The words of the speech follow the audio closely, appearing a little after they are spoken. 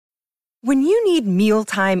When you need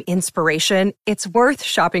mealtime inspiration, it's worth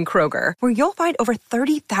shopping Kroger, where you'll find over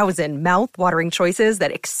 30,000 mouth-watering choices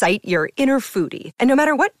that excite your inner foodie. And no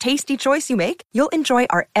matter what tasty choice you make, you'll enjoy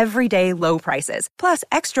our everyday low prices, plus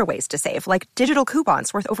extra ways to save, like digital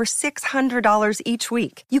coupons worth over $600 each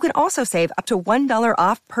week. You can also save up to $1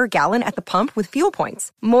 off per gallon at the pump with fuel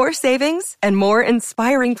points. More savings and more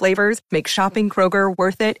inspiring flavors make shopping Kroger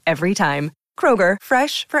worth it every time. Kroger,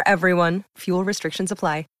 fresh for everyone. Fuel restrictions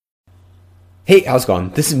apply. Hey, how's it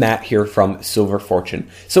going? This is Matt here from Silver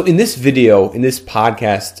Fortune. So in this video, in this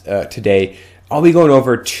podcast today, I'll be going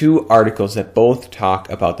over two articles that both talk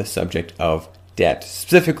about the subject of debt,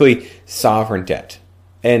 specifically sovereign debt.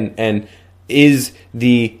 And is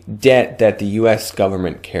the debt that the U.S.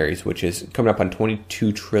 government carries, which is coming up on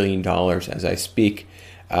 $22 trillion as I speak,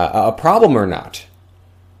 a problem or not?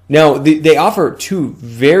 Now, they offer two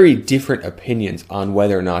very different opinions on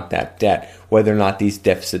whether or not that debt, whether or not these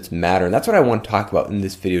deficits matter. And that's what I want to talk about in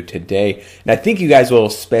this video today. And I think you guys will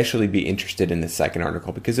especially be interested in the second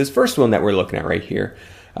article, because this first one that we're looking at right here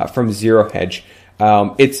from Zero Hedge,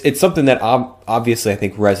 it's something that obviously I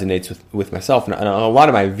think resonates with myself and a lot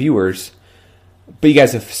of my viewers. But you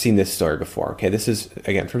guys have seen this story before. Okay, this is,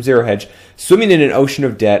 again, from Zero Hedge. Swimming in an ocean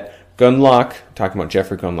of debt, Gundlach, talking about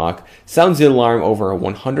Jeffrey Gundlach, sounds the alarm over a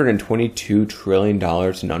 $122 trillion in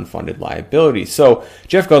unfunded liability. So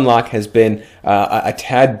Jeff Gundlach has been a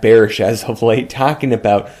tad bearish as of late, talking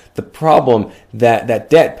about the problem that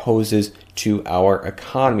debt poses to our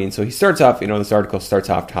economy. And so he starts off, this article starts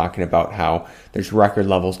off talking about how there's record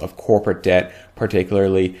levels of corporate debt,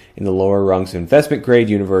 particularly in the lower rungs of investment grade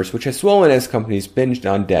universe, which has swollen as companies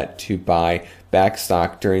binged on debt to buy back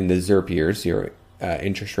stock during the ZIRP years,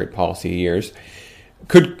 interest rate policy years,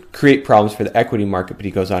 could create problems for the equity market. But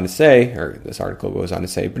he goes on to say, or this article goes on to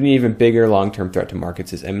say, but an even bigger long-term threat to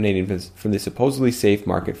markets is emanating from the supposedly safe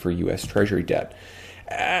market for U.S. Treasury debt.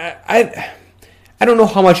 I don't know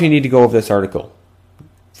how much I need to go over this article.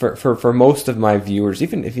 For most of my viewers,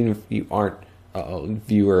 even if you aren't a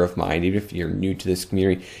viewer of mine, even if you're new to this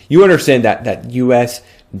community, you understand that U.S.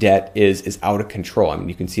 debt is out of control. I mean,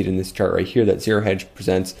 you can see it in this chart right here that Zero Hedge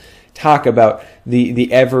presents. Talk about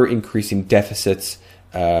the ever increasing deficits.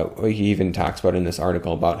 He even talks about in this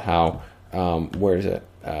article about how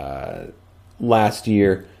last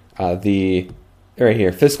year right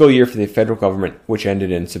here, fiscal year for the federal government, which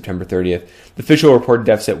ended in September 30th, the official reported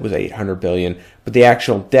deficit was $800 billion, but the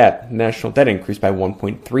actual debt, national debt, increased by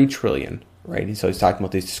 $1.3 trillion. Right, and so he's talking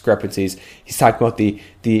about these discrepancies. He's talking about the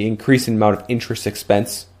increasing amount of interest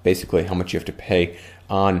expense, basically how much you have to pay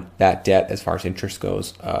on that debt as far as interest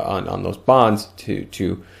goes on those bonds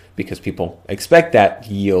to because people expect that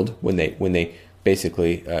yield when they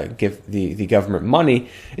basically give the government money.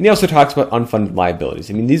 And he also talks about unfunded liabilities.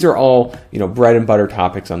 I mean, these are all bread and butter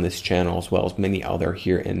topics on this channel, as well as many other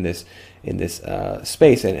here in this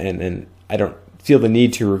space. And I don't feel the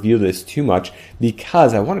need to review this too much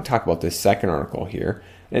because I want to talk about this second article here.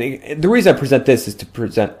 And the reason I present this is to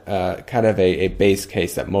present kind of a base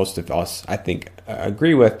case that most of us, I think,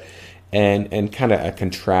 agree with, and kind of a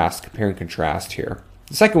compare and contrast here.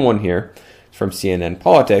 The second one here is from CNN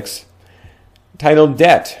Politics, titled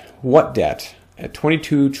Debt. What debt? At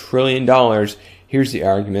 $22 trillion, here's the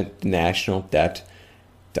argument: the national debt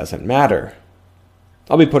doesn't matter.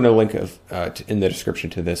 I'll be putting a link in the description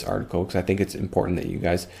to this article because I think it's important that you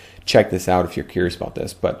guys check this out if you're curious about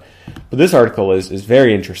this. But this article is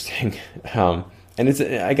very interesting, and it's,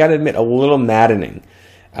 I got to admit, a little maddening.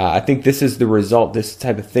 I think this is the result, this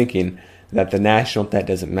type of thinking that the national debt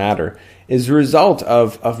doesn't matter, is the result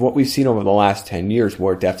of what we've seen over the last 10 years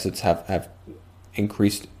where deficits have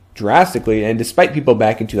increased drastically. And despite people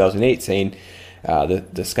back in 2008 saying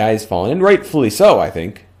the sky is falling, and rightfully so, I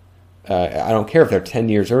think, I don't care if they're 10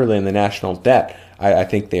 years early in the national debt. I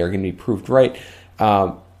think they are going to be proved right.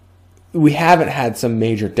 We haven't had some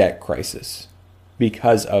major debt crisis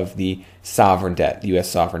because of the sovereign debt, the U.S.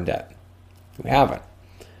 sovereign debt. We haven't.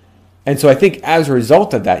 And so I think as a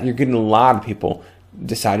result of that, you're getting a lot of people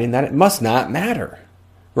deciding that it must not matter,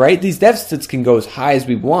 right? These deficits can go as high as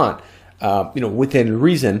we want, within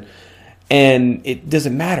reason, and it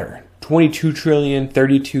doesn't matter. 22 trillion,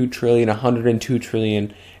 32 trillion, 102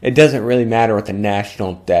 trillion. It doesn't really matter what the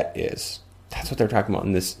national debt is. That's what they're talking about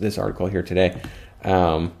in this article here today.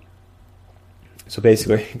 So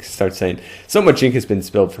basically, it starts saying, so much ink has been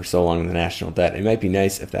spilled for so long in the national debt. It might be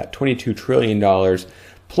nice if that $22 trillion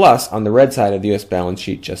plus on the red side of the U.S. balance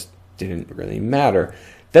sheet just didn't really matter.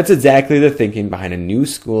 That's exactly the thinking behind a new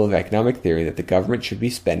school of economic theory that the government should be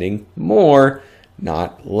spending more,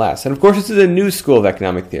 not less. And of course, this is a new school of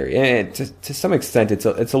economic theory. And to some extent, it's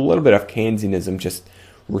a little bit of Keynesianism just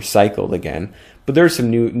recycled again. But there's some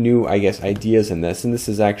new I guess, ideas in this, and this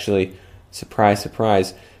is actually, surprise,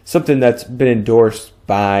 surprise, something that's been endorsed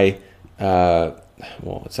by, it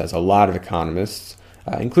says a lot of economists,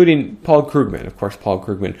 including Paul Krugman. Of course, Paul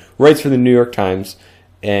Krugman writes for the New York Times,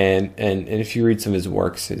 and if you read some of his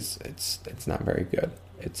works, it's not very good.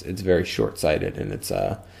 It's very short-sighted, and it's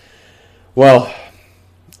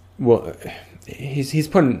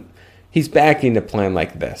he's backing a plan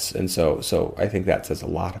like this, and so I think that says a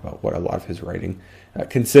lot about what a lot of his writing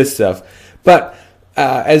consists of. But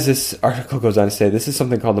as this article goes on to say, this is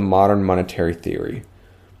something called the modern monetary theory.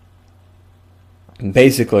 And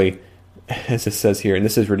basically, as it says here, and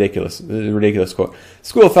this is ridiculous. This is a ridiculous quote.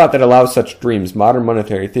 School of thought that allows such dreams. Modern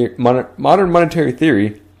monetary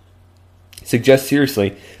theory suggests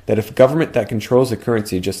seriously that if a government that controls the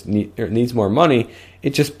currency just needs more money,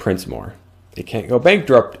 it just prints more. It can't go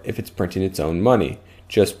bankrupt if it's printing its own money.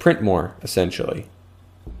 Just print more, essentially.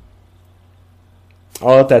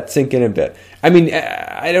 I'll let that sink in a bit. I mean,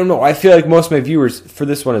 I don't know. I feel like most of my viewers for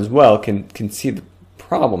this one as well can see the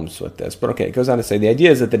problems with this. But okay, it goes on to say the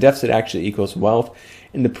idea is that the deficit actually equals wealth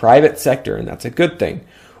in the private sector, and that's a good thing.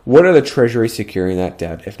 What are the treasuries securing that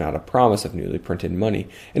debt if not a promise of newly printed money?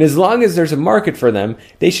 And as long as there's a market for them,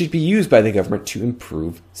 they should be used by the government to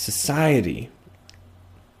improve society.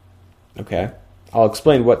 Okay, I'll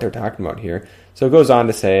explain what they're talking about here. So it goes on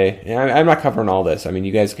to say, I'm not covering all this. I mean,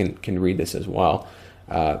 you guys can read this as well.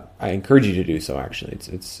 I encourage you to do so. Actually,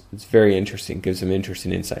 it's very interesting. Gives some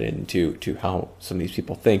interesting insight into how some of these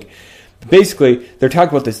people think. But basically, they're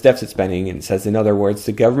talking about this deficit spending, and it says, in other words,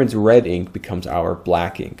 the government's red ink becomes our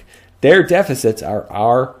black ink. Their deficits are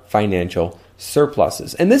our financial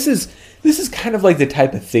surpluses, and this is kind of like the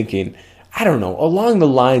type of thinking, I don't know, along the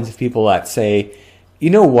lines of people that say, you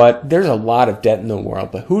know what, there's a lot of debt in the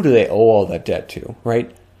world, but who do they owe all that debt to,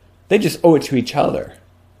 right? They just owe it to each other,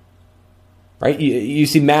 right? You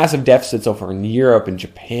see massive deficits over in Europe and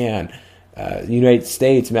Japan, the United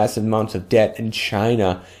States, massive amounts of debt in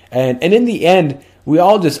China. And in the end, we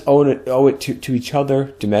all just owe it to each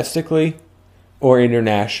other domestically or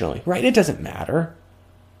internationally, right? It doesn't matter.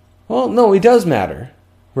 Well, no, it does matter,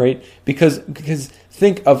 right? Because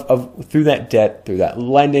think of through that debt, through that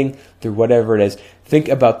lending, through whatever it is, think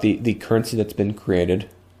about the currency that's been created,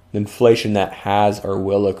 the inflation that has or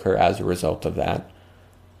will occur as a result of that,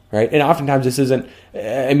 right? And oftentimes this isn't,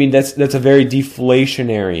 I mean, that's a very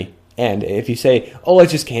deflationary end. If you say, oh,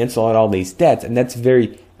 let's just cancel out all these debts, and that's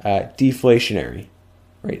very deflationary,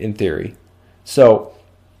 right, in theory. So,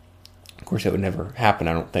 of course, it would never happen,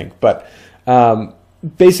 I don't think. But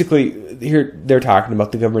basically, here they're talking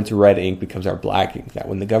about the government's red ink becomes our black ink. That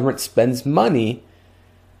when the government spends money,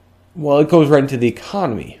 well, it goes right into the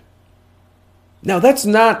economy. Now, that's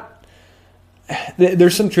not...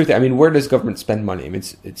 There's some truth there. I mean, where does government spend money? I mean,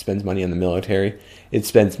 it spends money on the military. It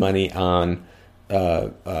spends money on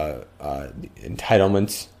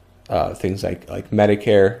entitlements, things like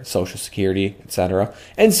Medicare, Social Security, etc.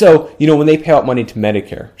 And so, when they pay out money to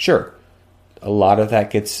Medicare, sure, a lot of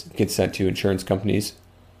that gets sent to insurance companies,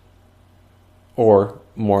 or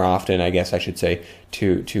more often, I guess I should say,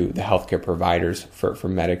 to the healthcare providers for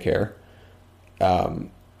Medicare. But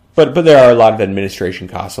there are a lot of administration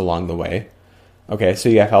costs along the way. Okay, so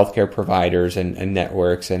you have healthcare providers and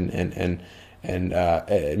networks and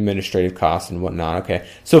administrative costs and whatnot. Okay,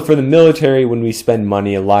 so for the military, when we spend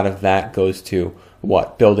money, a lot of that goes to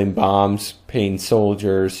what? Building bombs, paying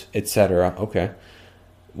soldiers, etc. Okay,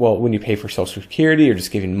 well, when you pay for Social Security, you're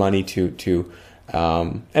just giving money to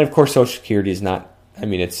and of course, Social Security is not. I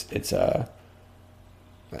mean, it's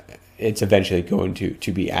eventually going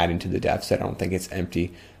to be added to the deficit. I don't think it's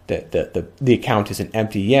empty. The account isn't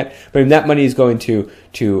empty yet, but that money is going to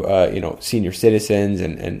senior citizens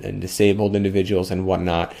and disabled individuals and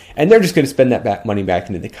whatnot, and they're just going to spend that money back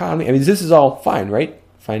into the economy. I mean, this is all fine, right?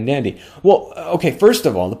 Fine, dandy. Well, okay. First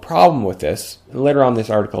of all, the problem with this, later on in this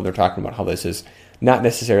article, they're talking about how this is not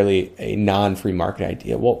necessarily a non-free market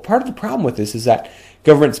idea. Well, part of the problem with this is that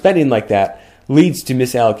government spending like that leads to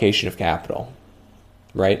misallocation of capital,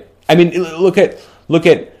 right? I mean, look at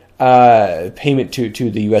payment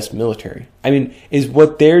to the U.S. military. I mean, is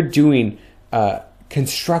what they're doing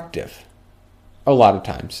constructive a lot of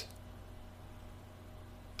times?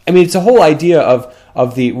 I mean, it's a whole idea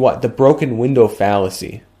of the broken window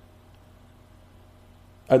fallacy.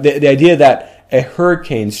 The idea that a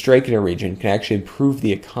hurricane striking a region can actually improve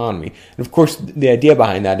the economy. And of course, the idea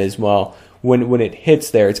behind that is, well, when it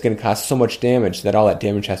hits there, it's going to cause so much damage that all that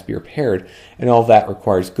damage has to be repaired. And all of that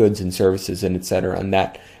requires goods and services and et cetera. And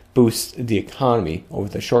that boosts the economy over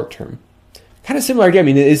the short term. Kind of similar idea. I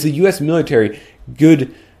mean, is the U.S. military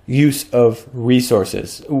good use of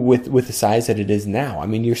resources with the size that it is now. I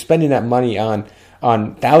mean, you're spending that money on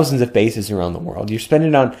thousands of bases around the world. You're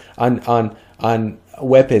spending on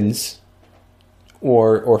weapons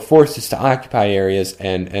or forces to occupy areas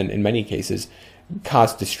and in many cases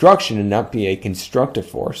cause destruction and not be a constructive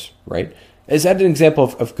force, right? Is that an example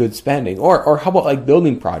of good spending? Or how about like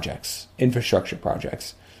building projects, infrastructure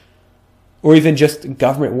projects? Or even just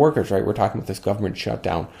government workers, right? We're talking about this government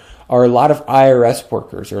shutdown. Or a lot of IRS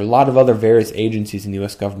workers or a lot of other various agencies in the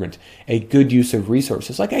U.S. government a good use of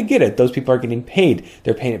resources? Like, I get it. Those people are getting paid.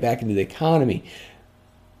 They're paying it back into the economy.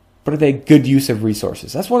 But are they good use of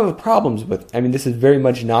resources? That's one of the problems with, I mean, this is very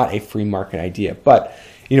much not a free market idea. But,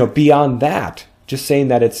 beyond that, just saying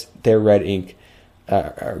that it's their red ink,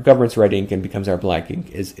 our government's red ink and becomes our black ink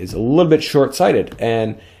is a little bit short-sighted.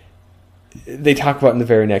 And they talk about in the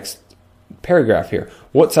very next paragraph here,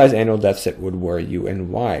 what size annual deficit would worry you and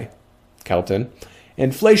why? Kelton,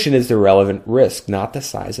 inflation is the relevant risk, not the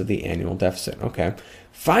size of the annual deficit. Okay.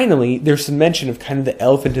 Finally, there's some mention of kind of the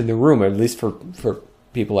elephant in the room, at least for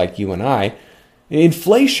people like you and I.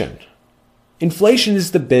 Inflation. Inflation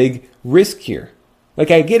is the big risk here.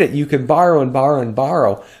 Like, I get it. You can borrow and borrow and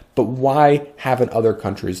borrow, but why haven't other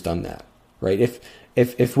countries done that? Right?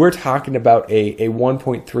 If we're talking about a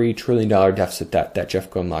 $1.3 trillion deficit that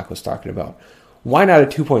Jeff Gundlach was talking about, why not a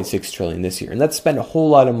 $2.6 trillion this year? And let's spend a whole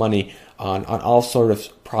lot of money on all sort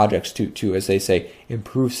of projects to, as they say,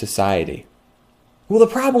 improve society. Well, the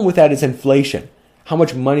problem with that is inflation. How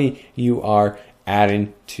much money you are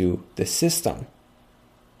adding to the system.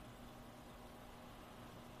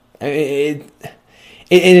 And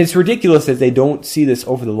it's ridiculous that they don't see this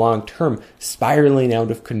over the long term spiraling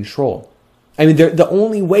out of control. I mean, the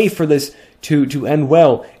only way for this to end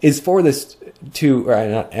well is for this to, or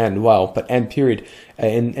not end well, but end period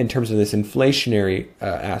in terms of this inflationary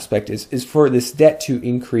aspect is for this debt to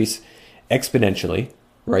increase exponentially,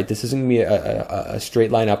 right? This isn't going to be a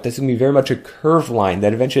straight line up. This is going to be very much a curved line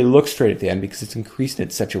that eventually looks straight at the end because it's increasing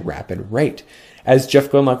at such a rapid rate. As Jeff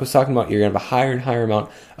Gundlach was talking about, you're going to have a higher and higher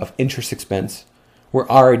amount of interest expense. We're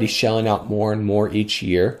already shelling out more and more each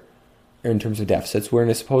year in terms of deficits. We're in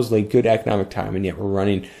a supposedly good economic time, and yet we're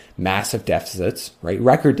running massive deficits, right?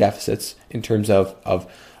 Record deficits in terms of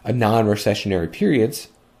a non-recessionary periods,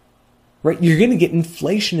 right? You're going to get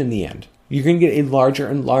inflation in the end. You're going to get a larger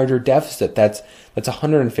and larger deficit. That's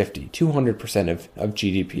 150, 200% of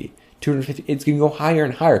GDP. 250. It's going to go higher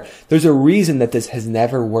and higher. There's a reason that this has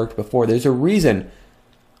never worked before. There's a reason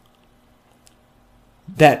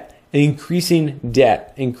that increasing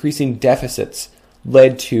debt, increasing deficits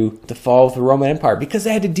led to the fall of the Roman Empire because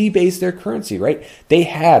they had to debase their currency, right? They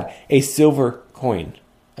had a silver coin,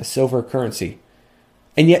 a silver currency,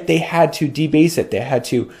 and yet they had to debase it. They had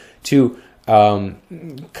to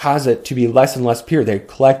cause it to be less and less pure. They'd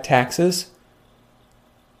collect taxes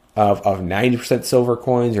of 90% silver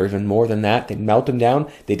coins or even more than that. They'd melt them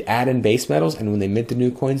down. They'd add in base metals, and when they mint the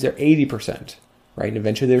new coins, they're 80%. Right? And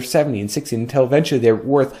eventually they're 70 and 60 until eventually they're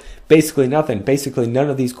worth basically nothing. Basically, none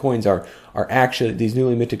of these coins are actually, these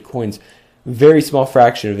newly minted coins, very small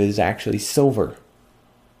fraction of it is actually silver.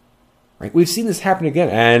 Right? We've seen this happen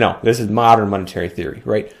again. I know, this is modern monetary theory,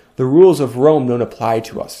 right? The rules of Rome don't apply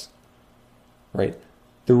to us. Right?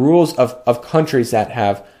 The rules of countries that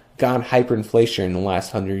have gone hyperinflation in the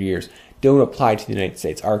last 100 years don't apply to the United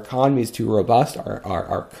States. Our economy is too robust.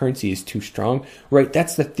 Our currency is too strong. Right?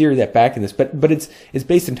 That's the theory that backing this. But it's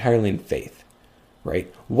based entirely in faith.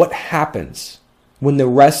 Right? What happens when the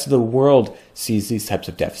rest of the world sees these types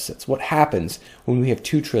of deficits? What happens when we have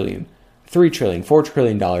 $2 trillion, $3 trillion, $4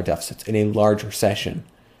 trillion deficits in a large recession?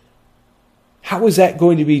 How is that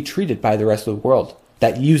going to be treated by the rest of the world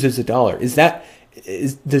that uses the dollar? Does that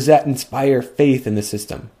inspire faith in the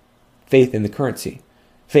system? Faith in the currency?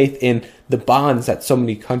 Faith in the bonds that so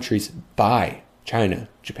many countries buy, China,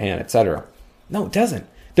 Japan, etc. No, it doesn't.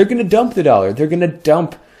 They're going to dump the dollar. They're going to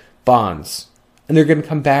dump bonds. And they're going to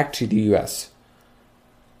come back to the U.S.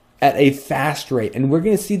 at a fast rate. And we're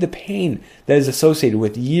going to see the pain that is associated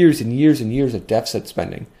with years and years and years of deficit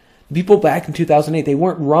spending. The people back in 2008, they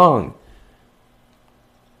weren't wrong.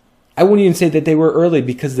 I wouldn't even say that they were early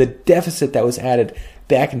because the deficit that was added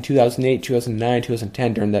back in 2008, 2009,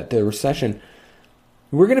 2010 during the recession,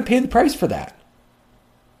 we're going to pay the price for that.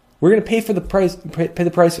 We're going to pay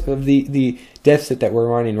the price of the deficit that we're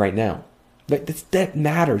running right now. That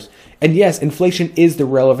matters. And yes, inflation is the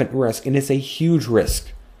relevant risk, and it's a huge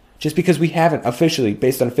risk. Just because we haven't officially,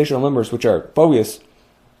 based on official numbers, which are bogus,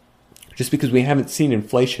 just because we haven't seen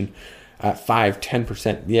inflation at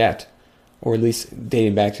 5-10% yet, or at least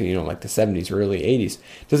dating back to like the 70s or early 80s,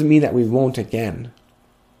 doesn't mean that we won't again.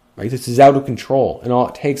 right? This is out of control, and all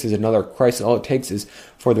it takes is another crisis. All it takes is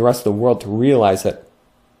for the rest of the world to realize that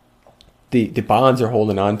the bonds they're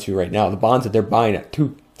holding on to right now, the bonds that they're buying at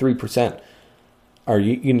 2-3%,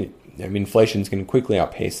 inflation is going to quickly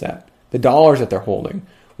outpace that. The dollars that they're holding,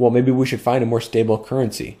 well, maybe we should find a more stable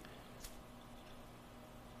currency.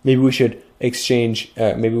 Maybe we should exchange,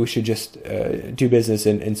 maybe we should just do business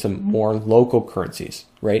in some more local currencies,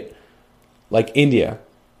 right? Like India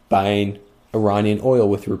buying Iranian oil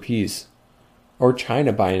with rupees, or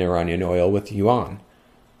China buying Iranian oil with yuan,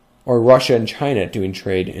 or Russia and China doing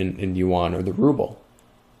trade in yuan or the ruble,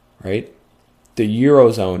 right? The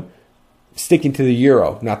Eurozone sticking to the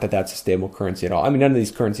euro, not that that's a stable currency at all. I mean, none of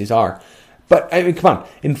these currencies are. But, I mean, come on.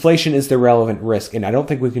 Inflation is the relevant risk, and I don't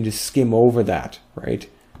think we can just skim over that, right?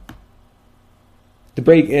 The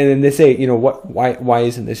break, and then they say, why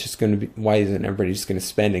isn't this just going to be, why isn't everybody just going to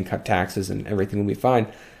spend and cut taxes and everything will be fine?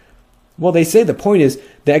 Well, they say the point is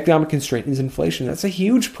the economic constraint is inflation. That's a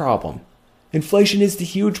huge problem. Inflation is the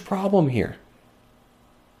huge problem here.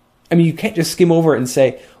 I mean, you can't just skim over it and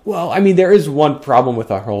say, well, I mean, there is one problem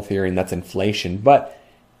with our whole theory, and that's inflation. But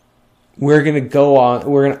we're going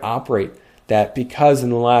to operate that because in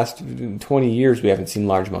the last 20 years we haven't seen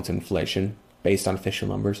large amounts of inflation based on official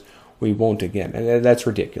numbers. We won't again. And that's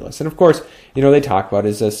ridiculous. And of course, they talk about,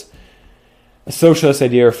 is this a socialist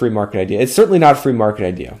idea or a free market idea? It's certainly not a free market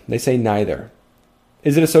idea. They say neither.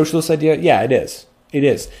 Is it a socialist idea? Yeah, it is. It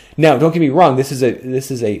is. Now, don't get me wrong. This is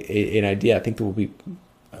an idea I think that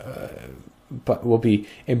will be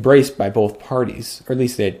embraced by both parties, or at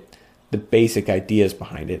least the basic ideas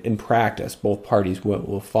behind it. In practice, both parties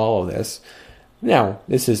will follow this. Now,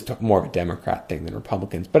 this is more of a Democrat thing than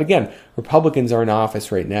Republicans. But again, Republicans are in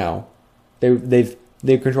office right now. They've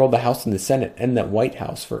controlled the House and the Senate and the White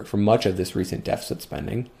House for much of this recent deficit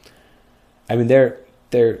spending. I mean,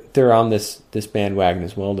 they're on this bandwagon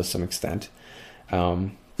as well to some extent.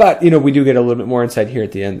 But, we do get a little bit more insight here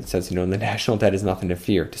at the end that says, the national debt is nothing to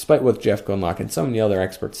fear, despite what Jeff Gundlach and some of the other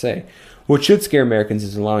experts say. What should scare Americans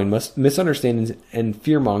is allowing misunderstandings and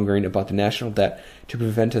fear-mongering about the national debt to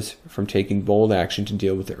prevent us from taking bold action to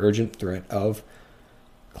deal with the urgent threat of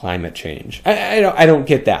climate change. I don't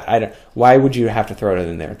get that. Why would you have to throw it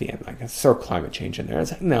in there at the end? Like, throw climate change in there.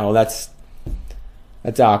 It's like, no, that's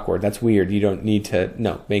awkward. That's weird. You don't need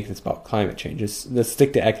to make this about climate change. Let's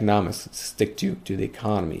stick to economics. Let's stick to the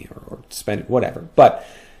economy or spending, whatever. But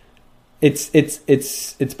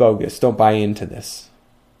it's bogus. Don't buy into this.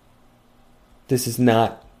 This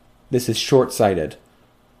is short-sighted.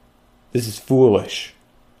 This is foolish.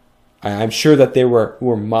 I'm sure that there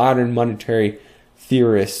were modern monetary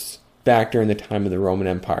theorists back during the time of the Roman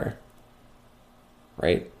Empire.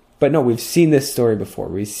 Right? But no, we've seen this story before.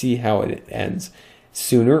 We see how it ends.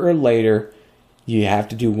 Sooner or later, you have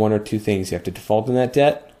to do one or two things. You have to default on that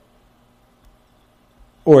debt,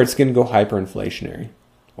 or it's going to go hyperinflationary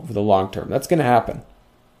over the long term. That's going to happen.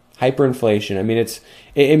 Hyperinflation. I mean,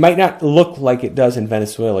 it might not look like it does in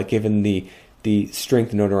Venezuela, given the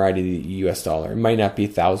strength and notoriety of the U.S. dollar. It might not be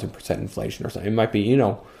 1,000% inflation or something. It might be,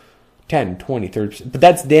 10, 20, 30%. But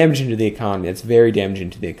that's damaging to the economy. That's very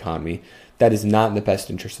damaging to the economy. That is not in the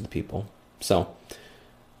best interest of the people. So,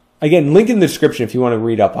 again, link in the description if you want to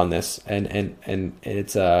read up on this. And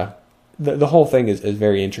it's the whole thing is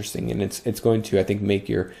very interesting, and it's going to, I think, make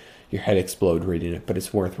your head explode reading it. But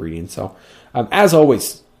it's worth reading. So, as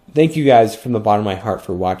always, thank you guys from the bottom of my heart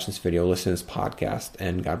for watching this video, listening to this podcast,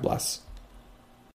 and God bless.